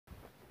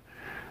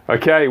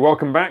Okay,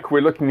 welcome back.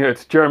 We're looking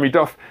at Jeremy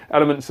Duff,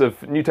 Elements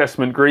of New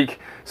Testament Greek,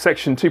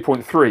 section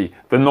 2.3,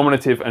 the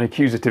nominative and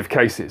accusative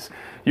cases.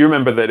 You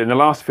remember that in the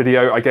last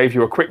video I gave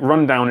you a quick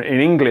rundown in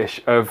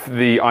English of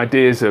the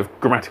ideas of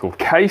grammatical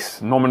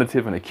case,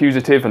 nominative and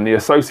accusative, and the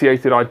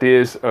associated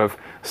ideas of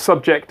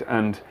subject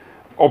and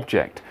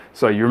object.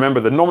 So you remember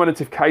the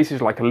nominative case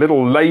is like a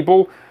little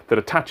label that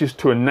attaches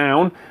to a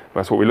noun,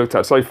 that's what we looked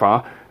at so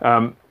far,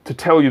 to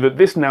tell you that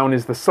this noun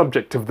is the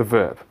subject of the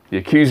verb. The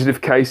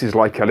accusative case is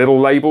like a little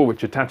label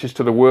which attaches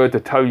to the word to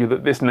tell you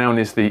that this noun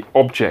is the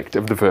object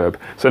of the verb.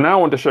 So now I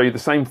want to show you the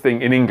same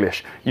thing in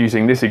English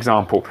using this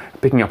example,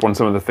 picking up on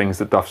some of the things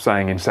that Duff's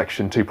saying in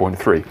section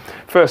 2.3.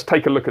 First,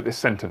 take a look at this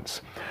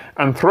sentence.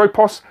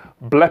 Anthropos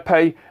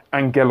blepe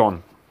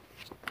angelon.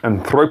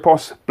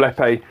 Anthropos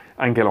blepe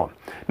angelon.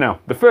 Now,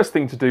 the first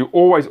thing to do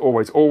always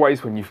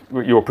when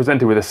you're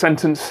presented with a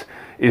sentence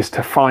is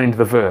to find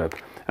the verb.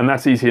 And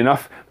that's easy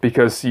enough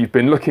because you've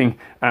been looking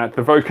at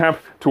the vocab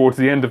towards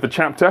the end of the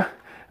chapter,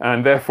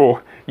 and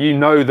therefore you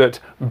know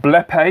that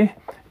blepe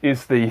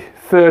is the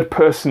third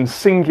person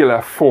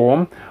singular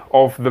form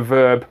of the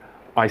verb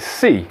I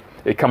see.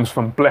 It comes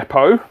from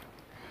blepo.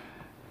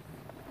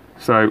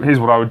 So here's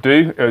what I would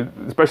do,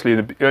 especially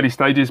in the early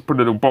stages, put a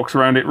little box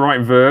around it,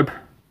 write verb,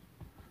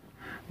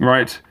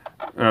 write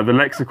the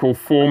lexical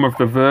form of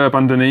the verb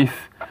underneath,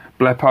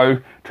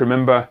 blepo, to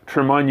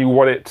remind you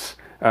what it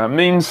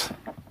means.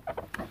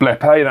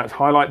 Blepe, that's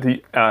highlight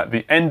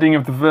the ending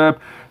of the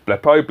verb.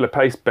 Blepo,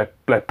 blepes,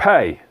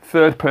 blepe,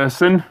 third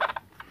person,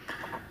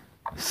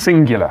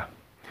 singular.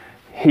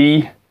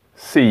 He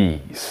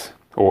sees,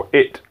 or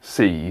it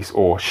sees,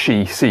 or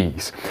she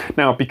sees.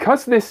 Now,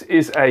 because this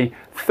is a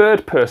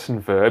third person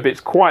verb,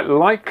 it's quite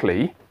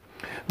likely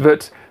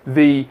that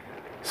the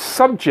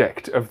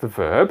subject of the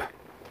verb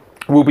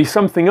will be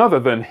something other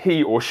than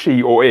he or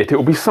she or it. It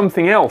will be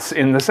something else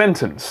in the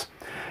sentence.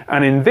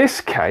 And in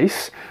this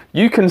case,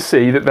 you can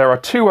see that there are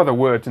two other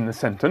words in the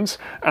sentence.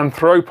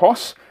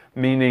 Anthropos,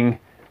 meaning,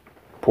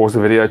 pause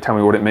the video, tell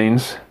me what it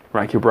means,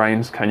 rack your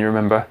brains, can you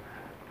remember?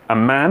 A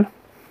man.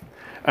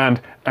 And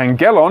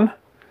angelon,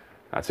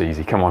 that's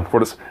easy, come on, what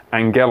does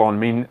angelon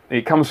mean?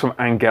 It comes from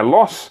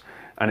angelos,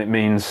 and it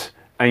means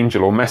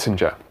angel or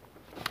messenger.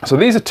 So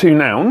these are two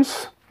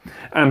nouns,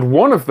 and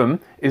one of them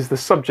is the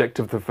subject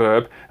of the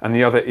verb and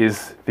the other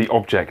is the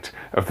object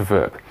of the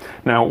verb.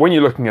 Now, when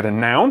you're looking at a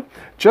noun,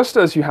 just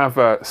as you have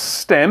a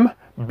stem,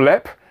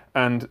 blep,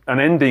 and an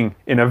ending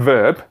in a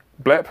verb,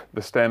 blep,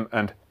 the stem,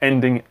 and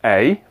ending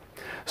a,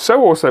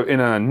 so also in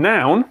a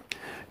noun,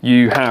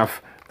 you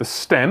have the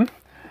stem,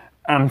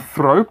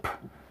 anthrop,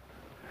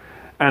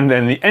 and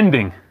then the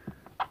ending,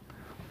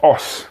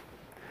 os.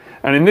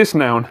 And in this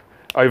noun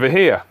over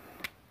here,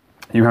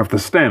 you have the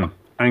stem,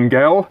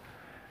 angel,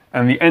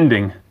 and the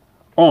ending,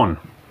 on.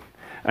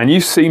 And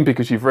you've seen,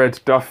 because you've read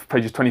Duff,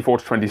 pages 24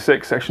 to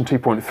 26, section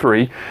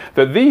 2.3,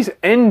 that these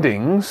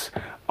endings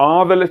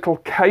are the little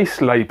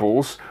case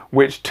labels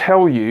which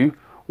tell you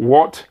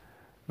what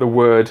the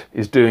word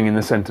is doing in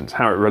the sentence,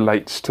 how it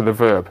relates to the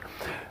verb.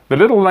 The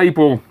little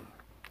label,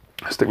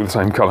 stick with the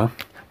same colour,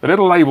 the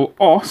little label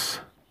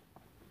os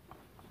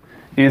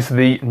is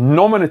the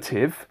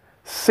nominative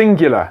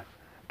singular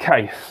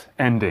case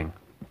ending.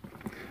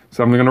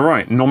 So I'm going to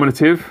write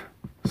nominative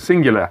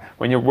singular.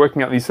 When you're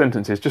working out these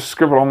sentences, just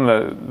scribble on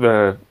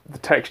the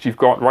text you've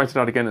got, write it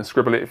out again and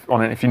scribble it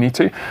on it if you need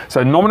to.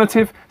 So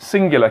nominative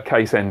singular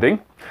case ending,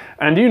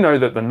 and you know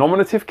that the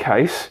nominative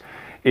case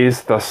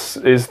is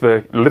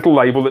the little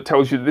label that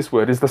tells you that this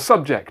word is the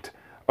subject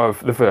of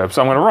the verb.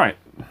 So I'm going to write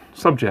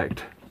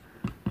subject.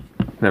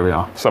 There we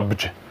are,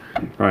 subj.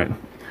 Right.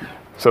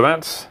 So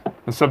that's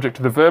the subject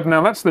of the verb.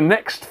 Now that's the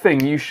next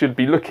thing you should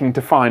be looking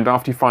to find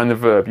after you find the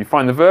verb. You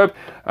find the verb,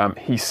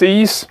 he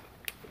sees.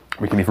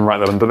 We can even write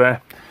that under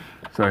there.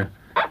 So,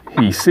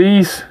 he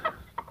sees.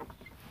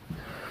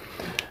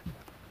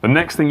 The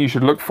next thing you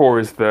should look for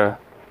is the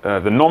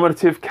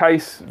nominative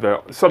case,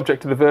 the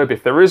subject of the verb,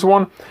 if there is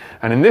one.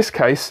 And in this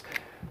case,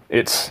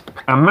 it's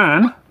a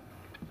man,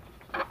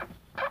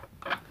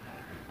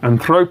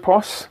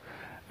 anthropos,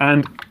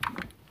 and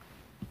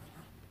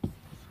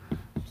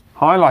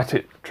highlight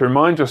it to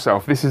remind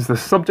yourself this is the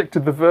subject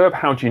of the verb.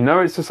 How do you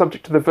know it's the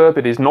subject of the verb?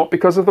 It is not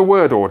because of the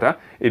word order.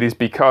 It is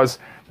because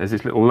there's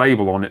this little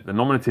label on it, the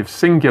nominative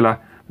singular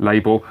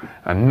label,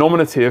 and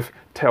nominative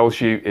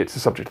tells you it's the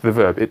subject of the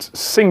verb. It's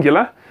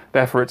singular,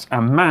 therefore it's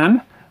a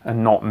man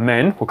and not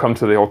men. We'll come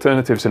to the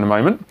alternatives in a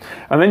moment.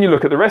 And then you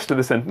look at the rest of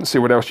the sentence, see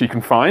what else you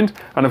can find.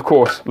 And of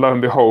course, lo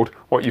and behold,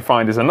 what you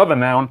find is another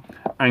noun,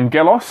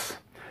 angelos.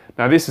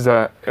 Now this is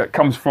it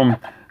comes from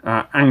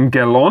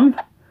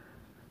angelon.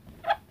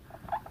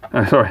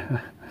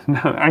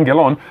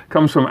 Angelon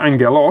comes from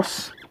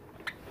angelos,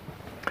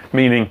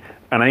 meaning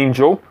an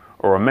angel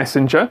or a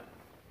messenger.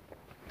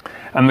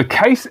 And the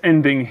case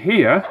ending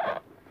here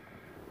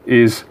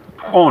is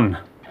on.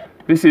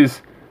 This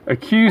is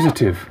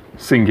accusative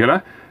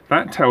singular.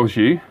 That tells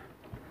you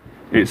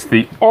it's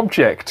the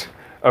object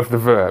of the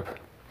verb.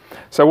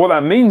 So what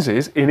that means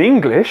is, in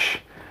English,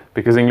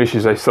 because English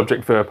is a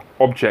subject-verb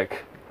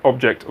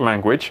object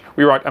language,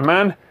 we write a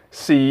man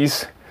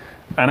sees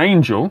an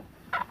angel,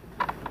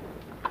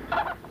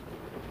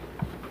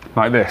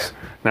 like this.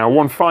 Now,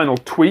 one final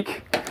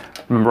tweak.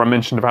 Remember I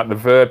mentioned about the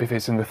verb, if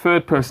it's in the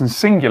third person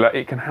singular,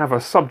 it can have a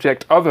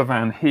subject other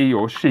than he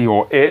or she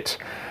or it.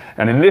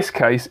 And in this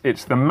case,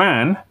 it's the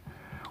man,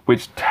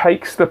 which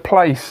takes the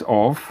place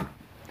of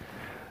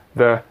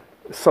the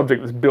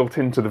subject that's built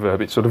into the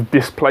verb. It sort of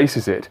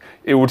displaces it.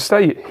 It would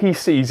say he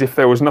sees if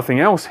there was nothing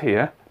else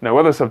here, no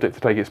other subject to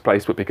take its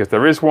place, but because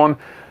there is one,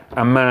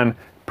 a man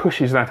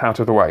pushes that out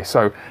of the way.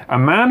 So a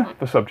man,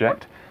 the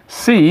subject,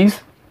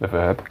 sees, the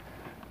verb,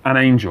 an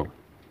angel,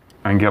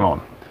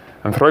 angelon.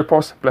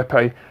 Anthropos,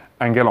 blepe,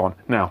 angelon.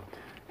 Now,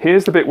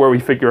 here's the bit where we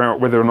figure out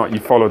whether or not you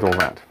followed all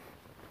that.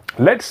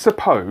 Let's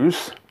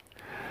suppose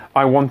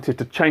I wanted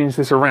to change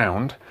this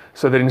around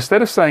so that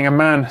instead of saying a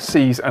man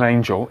sees an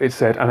angel, it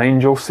said an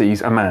angel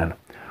sees a man.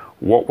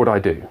 What would I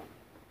do?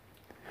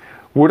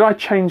 Would I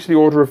change the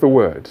order of the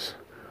words?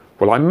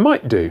 Well, I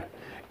might do.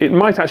 It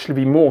might actually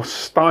be more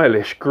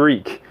stylish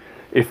Greek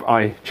if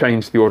I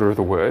changed the order of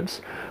the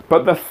words.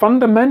 But the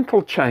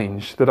fundamental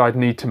change that I'd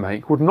need to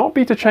make would not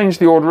be to change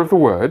the order of the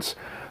words,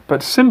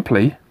 but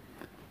simply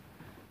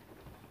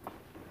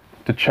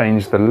to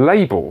change the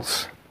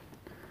labels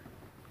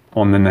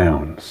on the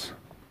nouns.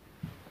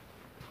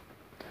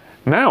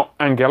 Now,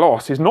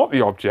 angelos is not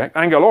the object.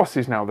 Angelos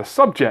is now the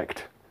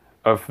subject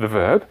of the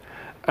verb.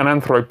 And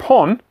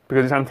anthropon,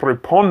 because it's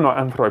anthropon, not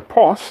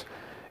anthropos,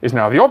 is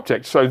now the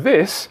object. So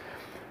this,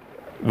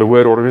 the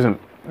word order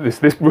isn't,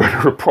 this word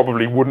order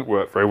probably wouldn't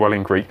work very well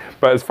in Greek.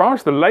 But as far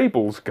as the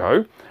labels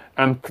go,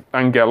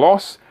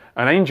 angelos,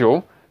 an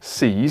angel,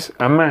 sees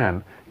a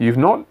man. You've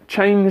not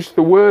changed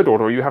the word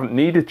order, or you haven't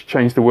needed to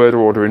change the word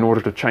order in order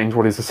to change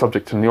what is the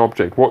subject and the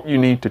object. What you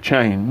need to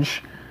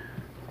change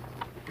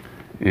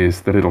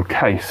is the little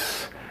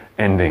case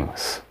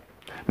endings.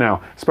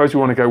 Now, suppose you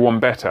want to go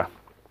one better.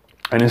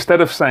 And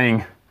instead of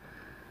saying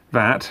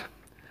that,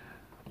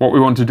 what we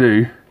want to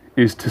do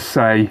is to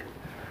say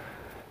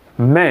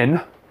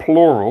men,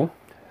 plural,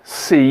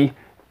 see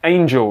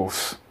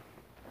angels.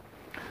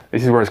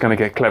 This is where it's going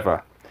to get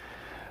clever.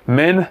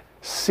 Men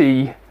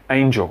see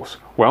angels.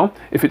 Well,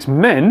 if it's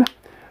men,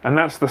 and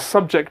that's the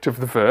subject of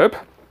the verb,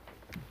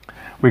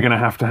 we're going to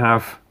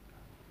have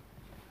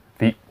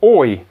the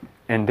oi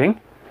ending.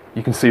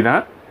 You can see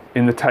that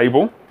in the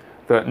table.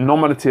 The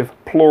nominative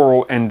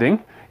plural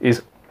ending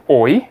is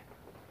oi,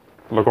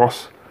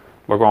 logos,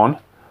 logon,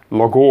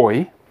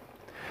 logoi.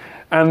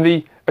 And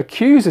the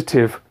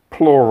accusative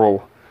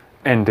plural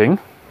ending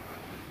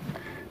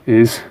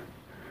is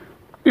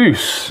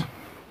us.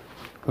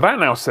 That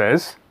now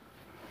says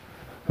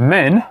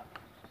men,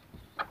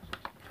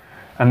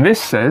 and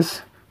this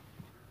says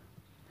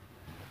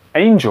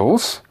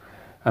angels,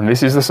 and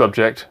this is the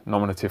subject,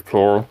 nominative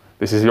plural,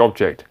 this is the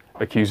object,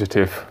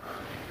 accusative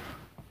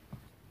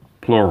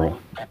plural.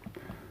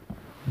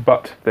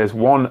 But there's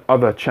one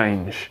other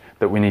change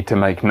that we need to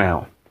make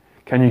now.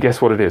 Can you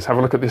guess what it is? Have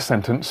a look at this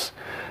sentence.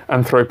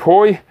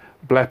 Anthropoi,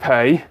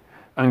 blepe,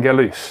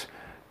 angelus.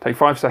 Take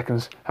 5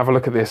 seconds, have a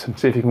look at this and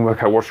see if you can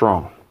work out what's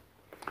wrong.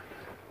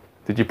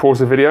 Did you pause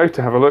the video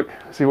to have a look,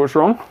 see what's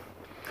wrong?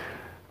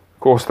 Of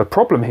course, the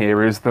problem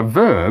here is the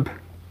verb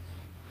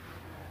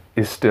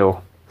is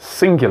still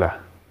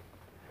singular.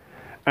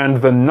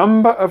 And the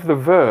number of the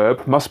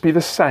verb must be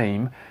the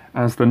same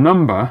as the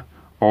number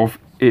of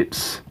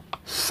its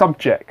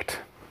subject.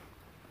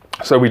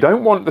 So we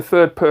don't want the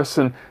third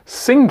person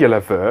singular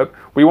verb,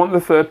 we want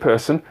the third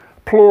person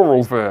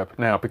plural verb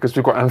now, because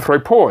we've got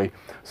anthropoi.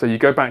 So you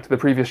go back to the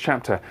previous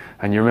chapter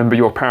and you remember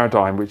your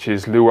paradigm, which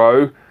is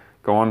luo.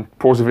 Go on,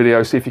 pause the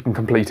video, see if you can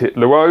complete it.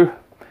 Luo.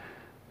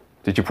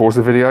 Did you pause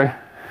the video?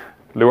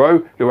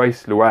 Luo,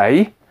 lues,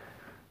 luei.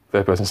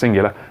 Third person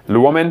singular.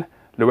 Luomen,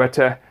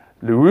 luete,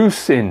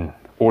 luusin,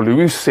 or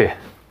luusi.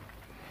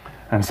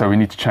 And so we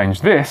need to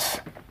change this.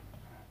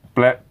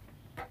 Blep,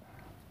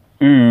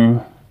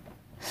 u,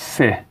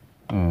 sin.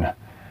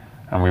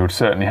 And we would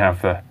certainly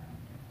have the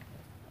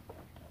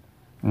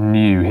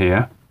new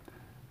here.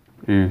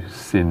 U,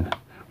 sin.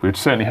 We would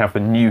certainly have the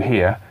new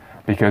here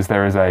because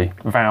there is a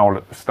vowel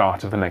at the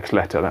start of the next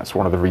letter. That's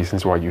one of the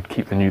reasons why you'd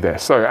keep the new there.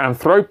 So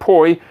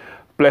anthropoi,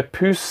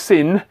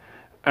 blepusin,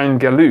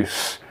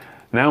 angelus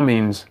now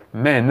means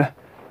men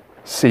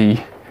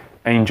see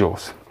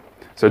angels.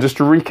 So just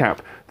to recap,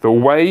 the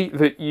way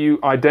that you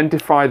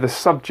identify the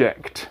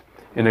subject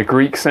in a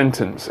Greek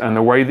sentence and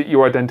the way that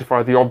you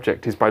identify the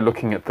object is by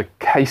looking at the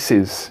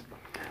cases.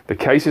 The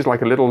case is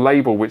like a little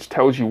label which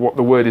tells you what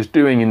the word is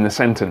doing in the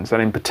sentence,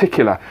 and in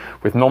particular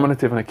with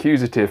nominative and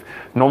accusative,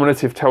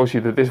 nominative tells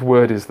you that this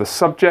word is the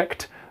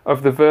subject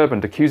of the verb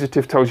and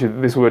accusative tells you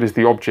that this word is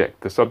the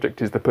object. The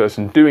subject is the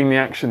person doing the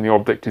action, the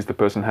object is the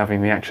person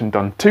having the action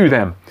done to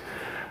them.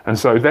 And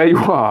so there you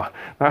are.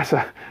 That's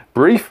a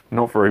brief,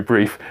 not very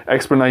brief,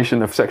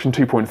 explanation of section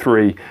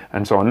 2.3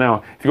 and so on.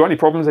 Now, if you've got any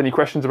problems, any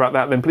questions about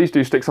that, then please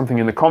do stick something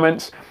in the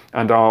comments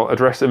and I'll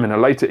address them in a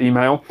later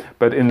email.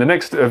 But in the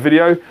next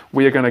video,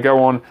 we are going to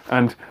go on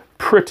and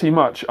pretty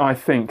much, I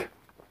think,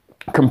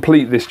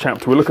 complete this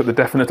chapter. We'll look at the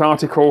definite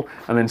article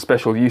and then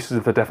special uses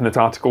of the definite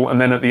article, and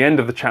then at the end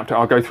of the chapter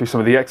I'll go through some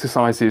of the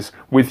exercises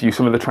with you,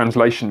 some of the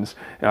translations,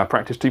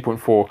 practice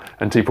 2.4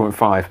 and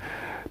 2.5.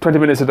 20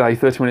 minutes a day,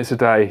 30 minutes a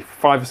day,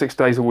 5 or 6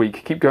 days a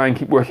week. Keep going,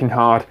 keep working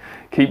hard,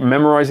 keep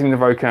memorizing the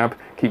vocab,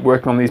 keep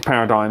working on these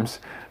paradigms,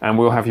 and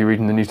we'll have you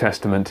reading the New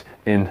Testament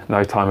in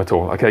no time at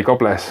all. Okay, God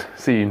bless.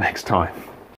 See you next time.